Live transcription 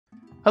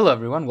Hello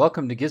everyone,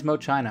 welcome to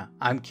Gizmochina.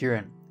 I'm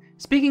Kieran.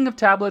 Speaking of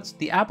tablets,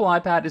 the Apple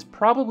iPad is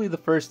probably the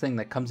first thing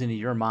that comes into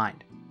your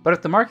mind. But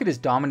if the market is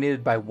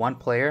dominated by one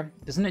player,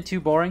 isn't it too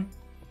boring?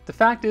 The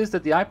fact is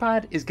that the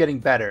iPad is getting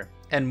better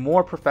and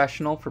more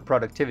professional for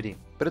productivity,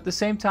 but at the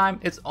same time,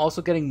 it's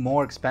also getting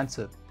more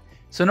expensive.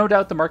 So no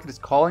doubt the market is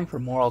calling for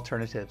more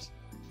alternatives.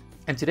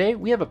 And today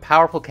we have a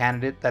powerful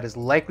candidate that is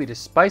likely to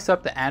spice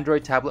up the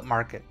Android tablet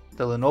market,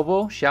 the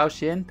Lenovo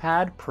Xiaoxin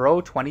Pad Pro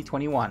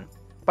 2021.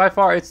 By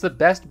far, it's the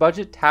best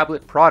budget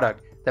tablet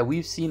product that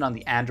we've seen on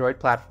the Android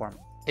platform.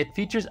 It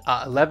features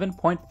a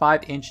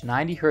 11.5-inch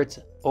 90Hz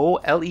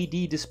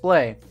OLED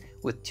display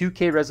with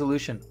 2K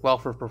resolution, while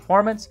for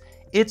performance,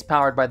 it's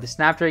powered by the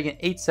Snapdragon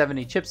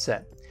 870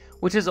 chipset,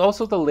 which is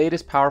also the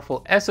latest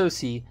powerful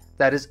SoC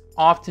that is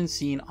often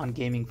seen on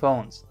gaming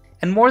phones.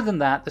 And more than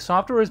that, the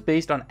software is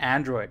based on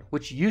Android,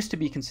 which used to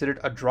be considered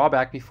a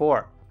drawback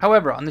before.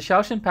 However, on the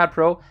Xiaoxin Pad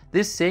Pro,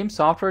 this same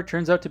software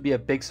turns out to be a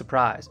big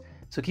surprise.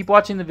 So keep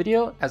watching the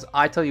video as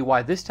I tell you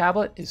why this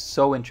tablet is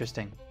so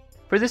interesting.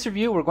 For this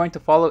review, we're going to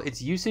follow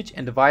its usage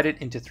and divide it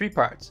into three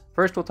parts.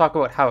 First, we'll talk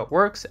about how it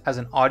works as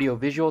an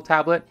audio-visual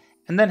tablet,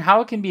 and then how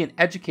it can be an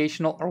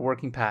educational or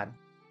working pad.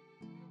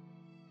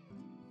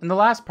 In the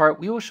last part,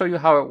 we will show you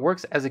how it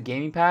works as a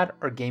gaming pad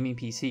or gaming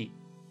PC.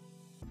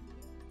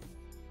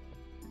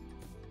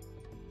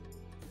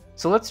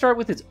 So let's start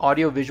with its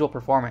audio-visual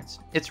performance.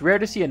 It's rare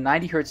to see a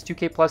 90Hz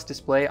 2K+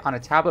 display on a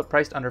tablet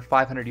priced under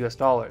 $500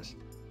 US.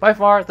 By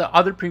far, the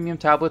other premium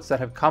tablets that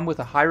have come with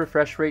a high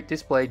refresh rate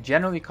display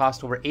generally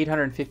cost over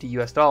 $850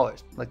 US,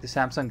 like the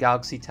Samsung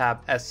Galaxy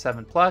Tab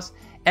S7 Plus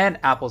and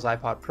Apple's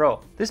iPod Pro.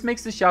 This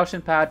makes the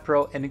Xiaoxin Pad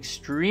Pro an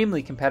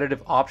extremely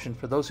competitive option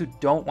for those who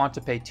don't want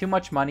to pay too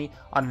much money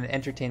on an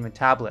entertainment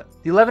tablet.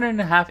 The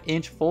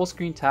 11.5-inch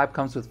full-screen tab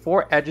comes with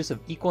 4 edges of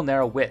equal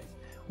narrow width,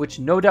 which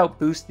no doubt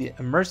boosts the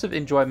immersive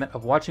enjoyment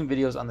of watching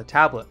videos on the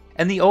tablet.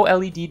 And the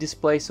OLED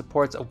display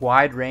supports a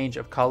wide range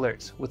of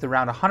colors, with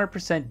around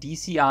 100%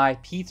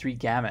 DCI P3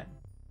 gamut.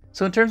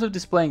 So in terms of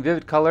displaying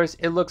vivid colors,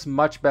 it looks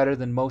much better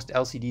than most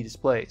LCD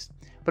displays.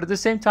 But at the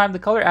same time, the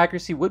color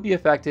accuracy would be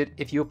affected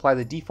if you apply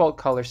the default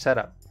color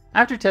setup.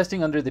 After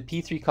testing under the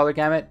P3 color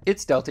gamut,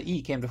 its Delta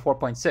E came to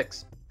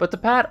 4.6. But the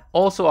pad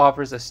also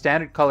offers a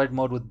standard colored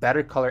mode with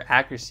better color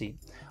accuracy.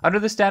 Under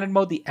the standard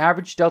mode, the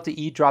average Delta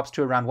E drops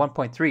to around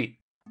 1.3.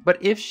 But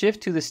if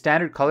shift to the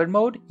standard colored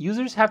mode,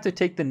 users have to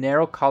take the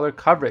narrow color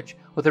coverage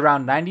with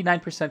around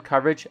 99%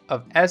 coverage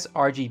of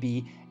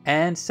sRGB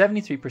and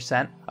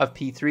 73% of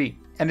P3.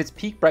 And its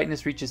peak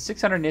brightness reaches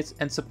 600 nits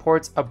and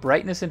supports a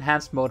brightness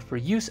enhanced mode for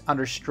use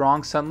under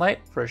strong sunlight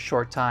for a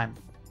short time.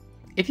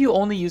 If you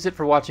only use it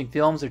for watching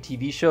films or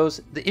TV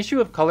shows, the issue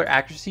of color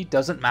accuracy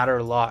doesn't matter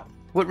a lot.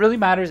 What really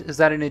matters is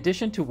that in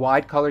addition to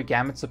wide color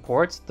gamut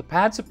supports, the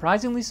pad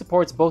surprisingly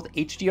supports both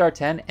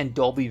HDR10 and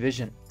Dolby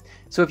Vision.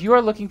 So if you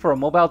are looking for a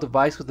mobile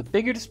device with a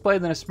bigger display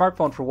than a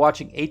smartphone for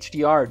watching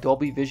HDR or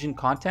Dolby Vision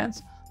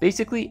contents,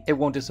 basically it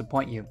won't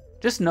disappoint you.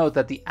 Just note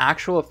that the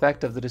actual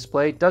effect of the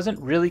display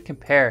doesn't really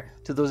compare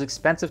to those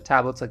expensive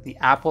tablets like the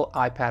Apple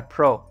iPad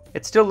Pro.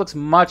 It still looks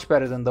much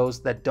better than those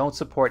that don't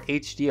support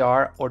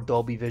HDR or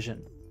Dolby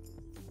Vision.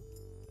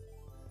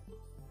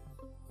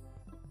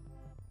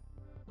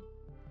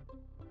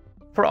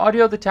 For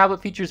audio, the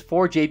tablet features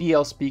 4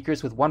 JBL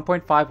speakers with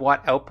 1.5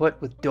 watt output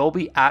with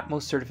Dolby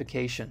Atmos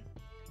certification.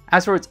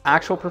 As for its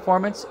actual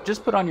performance,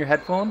 just put on your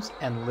headphones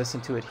and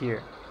listen to it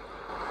here.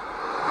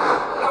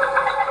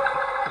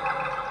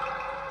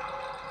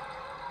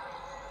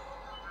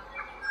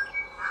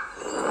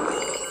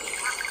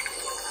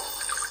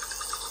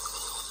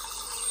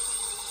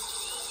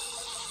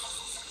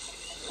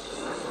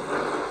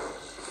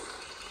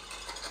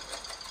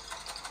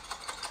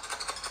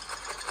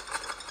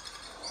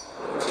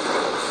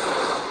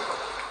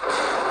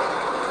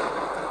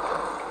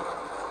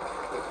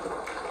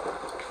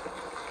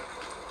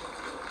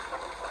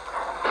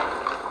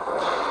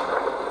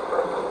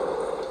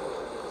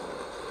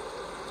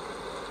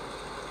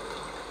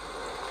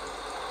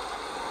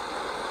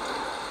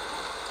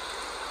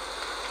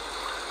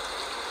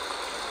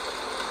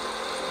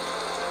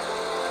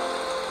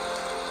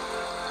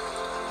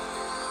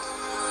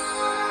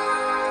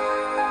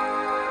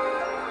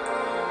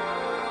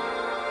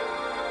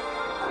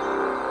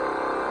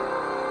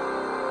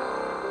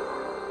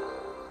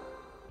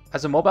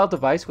 As a mobile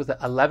device with an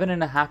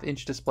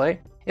 11.5-inch display,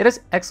 it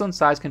has excellent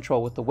size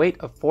control with the weight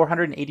of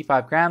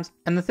 485 grams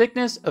and the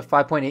thickness of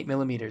 5.8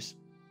 millimeters.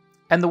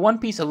 And the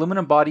one-piece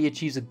aluminum body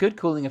achieves a good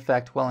cooling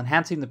effect while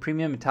enhancing the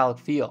premium metallic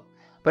feel,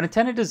 but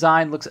intended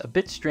design looks a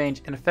bit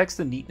strange and affects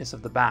the neatness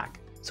of the back.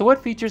 So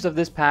what features of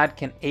this pad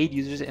can aid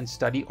users in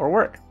study or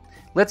work?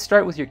 Let's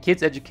start with your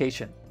kids'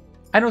 education.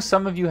 I know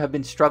some of you have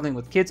been struggling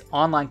with kids'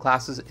 online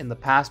classes in the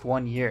past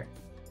 1 year,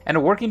 and a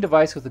working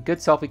device with a good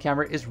selfie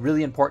camera is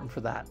really important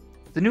for that.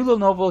 The new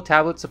Lenovo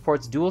tablet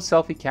supports dual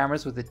selfie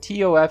cameras with a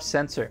TOF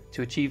sensor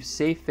to achieve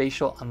safe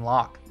facial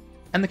unlock.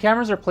 And the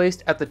cameras are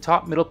placed at the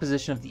top middle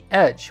position of the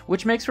edge,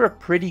 which makes for a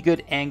pretty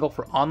good angle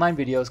for online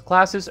videos,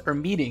 classes, or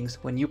meetings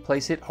when you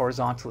place it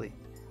horizontally.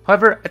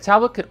 However, a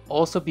tablet could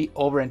also be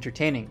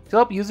over-entertaining. To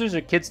help users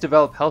or kids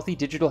develop healthy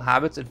digital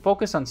habits and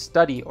focus on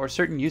study or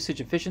certain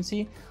usage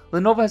efficiency,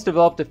 Lenovo has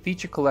developed a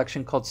feature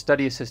collection called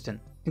Study Assistant,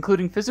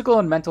 including physical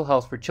and mental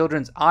health for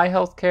children's eye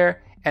health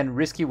care and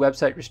risky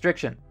website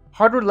restriction,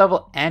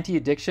 hardware-level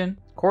anti-addiction,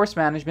 course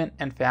management,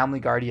 and Family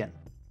Guardian.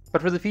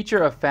 But for the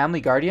feature of Family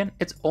Guardian,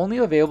 it's only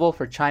available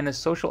for China's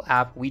social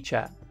app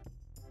WeChat.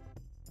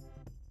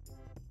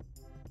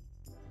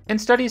 In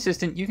Study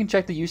Assistant, you can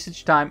check the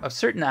usage time of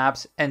certain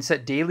apps and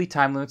set daily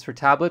time limits for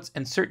tablets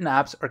and certain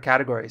apps or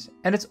categories.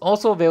 And it's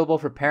also available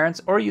for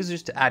parents or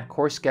users to add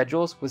course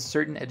schedules with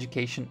certain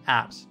education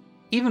apps.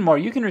 Even more,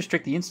 you can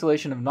restrict the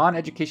installation of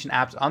non-education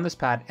apps on this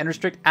pad and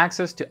restrict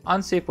access to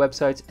unsafe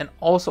websites and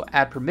also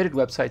add permitted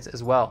websites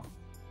as well.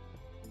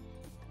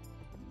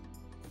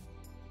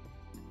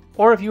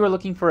 Or if you are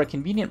looking for a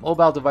convenient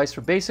mobile device for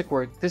basic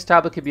work, this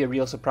tablet could be a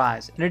real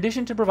surprise. In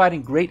addition to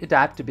providing great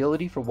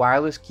adaptability for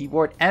wireless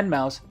keyboard and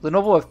mouse,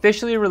 Lenovo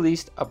officially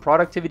released a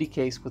productivity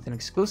case with an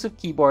exclusive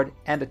keyboard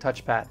and a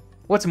touchpad.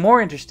 What's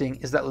more interesting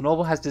is that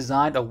Lenovo has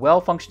designed a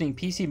well-functioning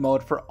PC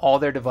mode for all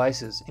their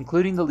devices,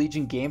 including the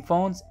Legion game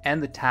phones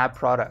and the Tab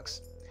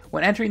products.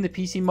 When entering the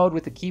PC mode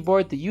with the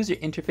keyboard, the user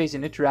interface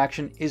and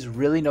interaction is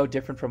really no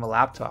different from a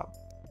laptop.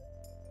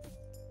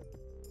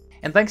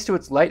 And thanks to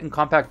its light and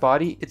compact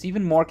body, it's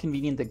even more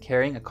convenient than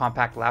carrying a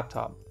compact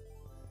laptop.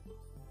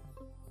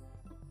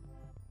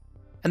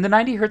 And the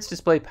 90Hz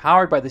display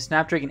powered by the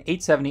Snapdragon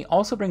 870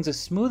 also brings a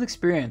smooth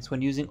experience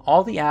when using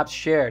all the apps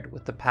shared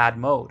with the pad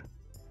mode.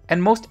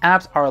 And most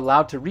apps are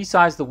allowed to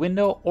resize the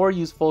window or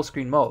use full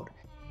screen mode.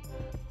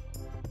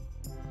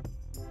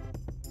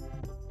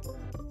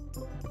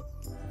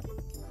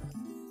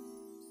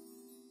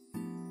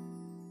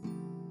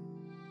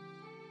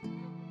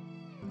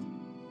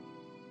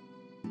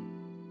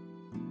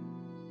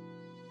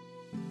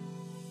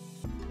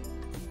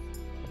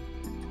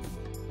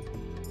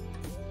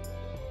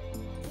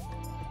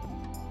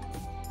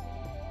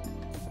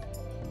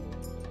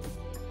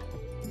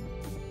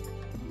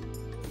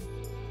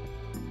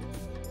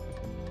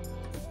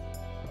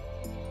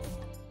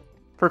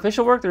 For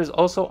official work, there is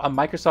also a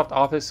Microsoft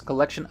Office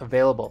collection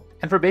available.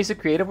 And for basic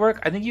creative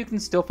work, I think you can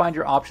still find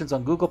your options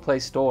on Google Play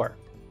Store.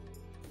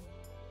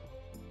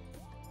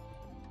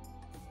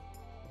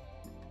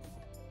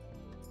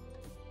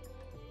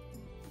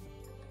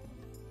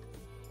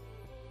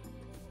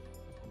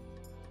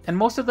 And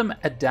most of them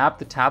adapt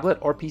the tablet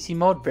or PC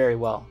mode very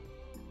well.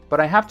 But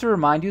I have to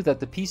remind you that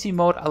the PC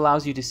mode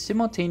allows you to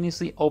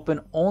simultaneously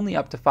open only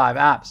up to 5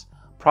 apps,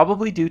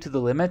 probably due to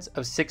the limits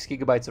of 6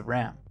 GB of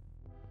RAM.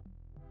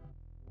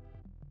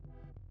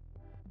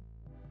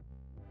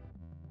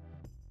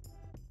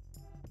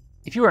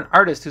 If you are an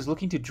artist who's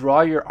looking to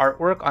draw your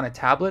artwork on a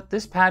tablet,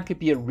 this pad could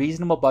be a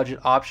reasonable budget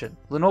option.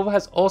 Lenovo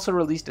has also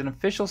released an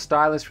official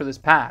stylus for this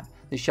pad,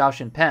 the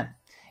Xiaoxin Pen.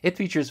 It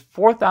features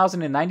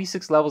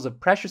 4,096 levels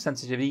of pressure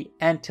sensitivity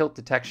and tilt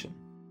detection.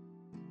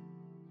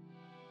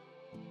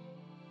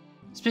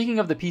 Speaking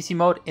of the PC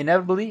mode,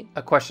 inevitably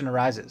a question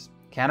arises.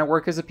 Can it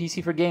work as a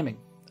PC for gaming?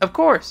 Of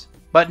course,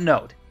 but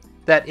note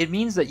that it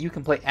means that you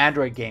can play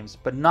Android games,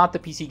 but not the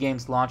PC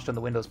games launched on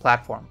the Windows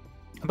platform.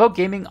 About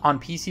gaming on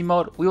PC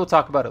mode, we will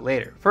talk about it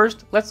later.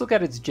 First, let's look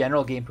at its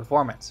general game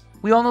performance.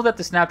 We all know that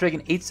the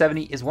Snapdragon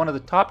 870 is one of the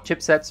top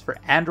chipsets for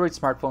Android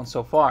smartphones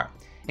so far,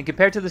 and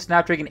compared to the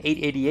Snapdragon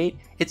 888,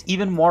 it's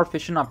even more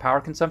efficient on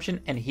power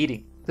consumption and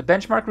heating. The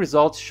benchmark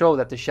results show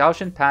that the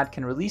Xiaoxin Pad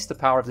can release the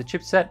power of the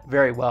chipset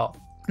very well.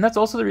 And that's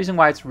also the reason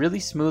why it's really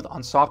smooth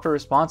on software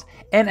response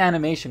and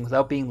animation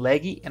without being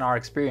laggy in our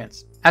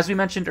experience. As we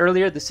mentioned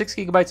earlier, the 6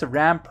 GB of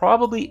RAM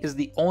probably is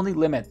the only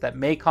limit that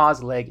may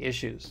cause lag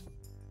issues.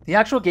 The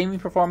actual gaming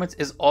performance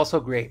is also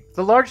great.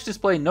 The large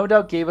display no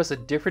doubt gave us a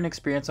different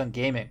experience on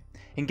gaming.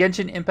 In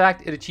Genshin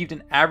Impact, it achieved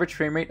an average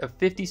frame rate of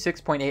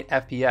 56.8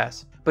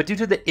 FPS, but due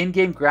to the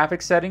in-game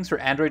graphics settings for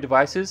Android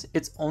devices,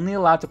 it's only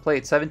allowed to play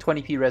at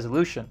 720p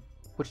resolution,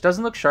 which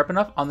doesn't look sharp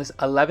enough on this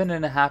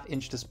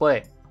 11.5-inch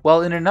display.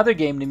 While in another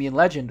game, Nemean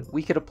Legend,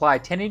 we could apply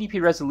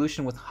 1080p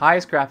resolution with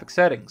highest graphics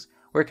settings,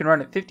 where it can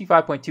run at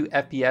 55.2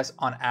 FPS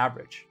on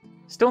average.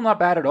 Still not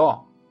bad at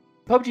all.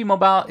 PUBG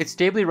Mobile, it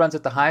stably runs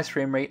at the highest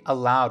frame rate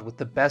allowed with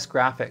the best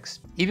graphics.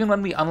 Even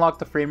when we unlocked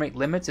the frame rate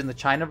limits in the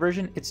China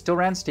version, it still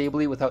ran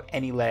stably without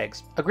any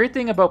lags. A great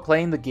thing about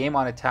playing the game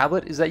on a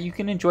tablet is that you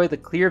can enjoy the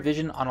clear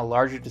vision on a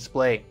larger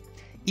display,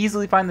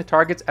 easily find the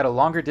targets at a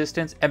longer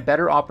distance, and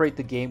better operate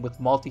the game with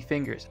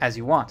multi-fingers as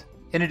you want.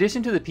 In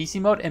addition to the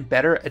PC mode and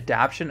better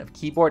adaptation of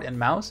keyboard and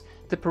mouse,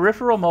 the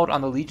peripheral mode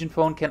on the Legion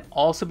phone can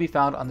also be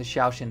found on the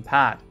Xiaoxin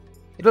Pad.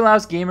 It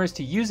allows gamers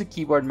to use a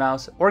keyboard,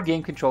 mouse, or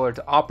game controller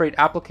to operate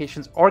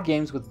applications or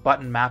games with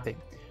button mapping.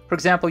 For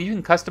example, you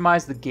can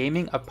customize the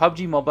gaming of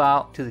PUBG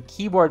Mobile to the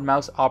keyboard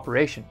mouse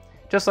operation,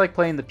 just like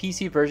playing the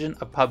PC version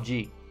of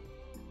PUBG.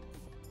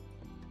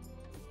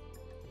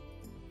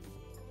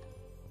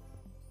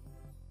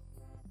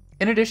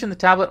 In addition, the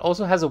tablet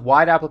also has a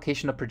wide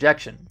application of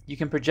projection. You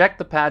can project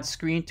the pad's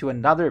screen to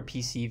another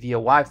PC via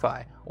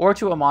Wi-Fi, or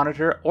to a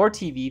monitor or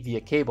TV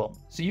via cable,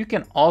 so you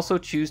can also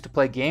choose to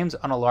play games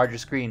on a larger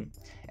screen.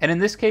 and in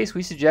this case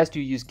we suggest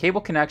you use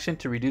cable connection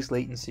to reduce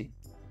latency.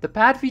 The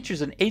pad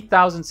features an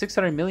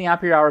 8600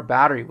 mAh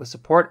battery with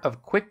support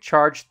of Quick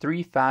Charge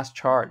 3 fast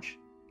charge.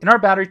 In our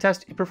battery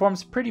test, it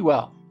performs pretty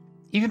well.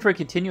 Even for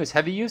continuous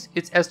heavy use,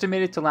 it's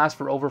estimated to last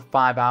for over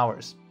 5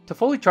 hours. To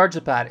fully charge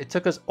the pad, it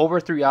took us over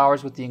 3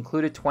 hours with the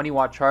included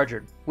 20-watt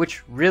charger,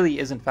 which really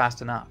isn't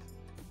fast enough.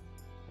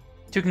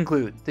 To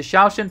conclude, the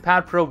Xiaoxin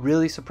Pad Pro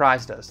really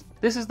surprised us.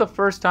 This is the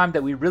first time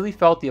that we really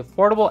felt the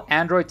affordable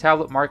Android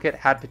tablet market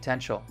had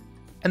potential.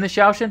 And the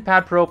Xiaoxin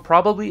Pad Pro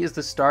probably is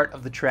the start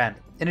of the trend.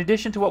 In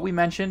addition to what we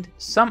mentioned,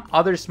 some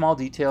other small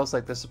details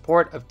like the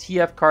support of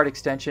TF card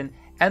extension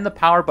and the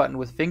power button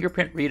with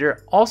fingerprint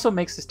reader also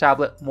makes this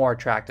tablet more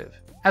attractive.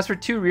 As for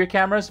 2 rear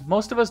cameras,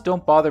 most of us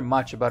don't bother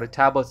much about a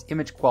tablet's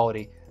image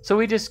quality, so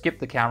we just skip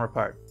the camera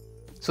part.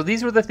 So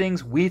these were the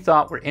things we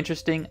thought were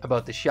interesting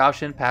about the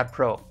Xiaoxin Pad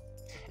Pro.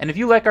 And if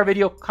you like our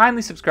video,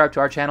 kindly subscribe to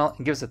our channel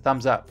and give us a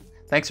thumbs up.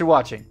 Thanks for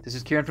watching. This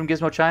is Kieran from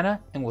Gizmochina,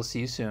 and we'll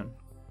see you soon.